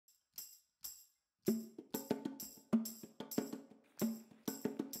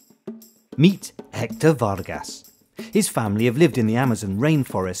Meet Hector Vargas. His family have lived in the Amazon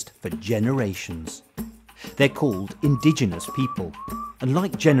rainforest for generations. They're called indigenous people, and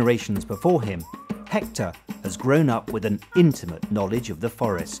like generations before him, Hector has grown up with an intimate knowledge of the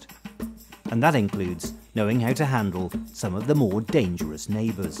forest. And that includes knowing how to handle some of the more dangerous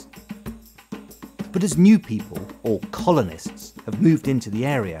neighbours. But as new people, or colonists, have moved into the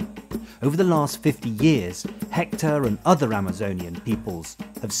area, over the last 50 years, Hector and other Amazonian peoples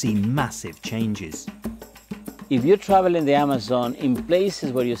have seen massive changes. If you travel in the Amazon, in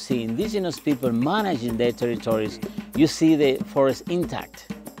places where you see indigenous people managing their territories, you see the forest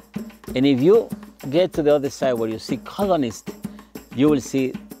intact. And if you get to the other side where you see colonists, you will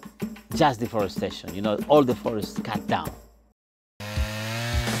see just deforestation, all the forests cut down.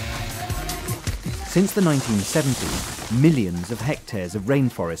 Since the 1970s, millions of hectares of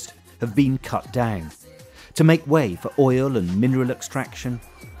rainforest have been cut down to make way for oil and mineral extraction,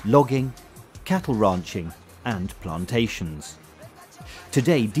 logging, cattle ranching and plantations.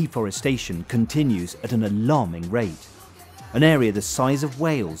 Today, deforestation continues at an alarming rate. An area the size of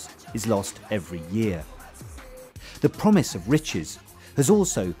Wales is lost every year. The promise of riches has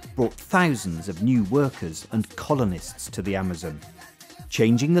also brought thousands of new workers and colonists to the Amazon,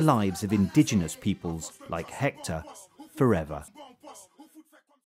 changing the lives of indigenous peoples like Hector forever.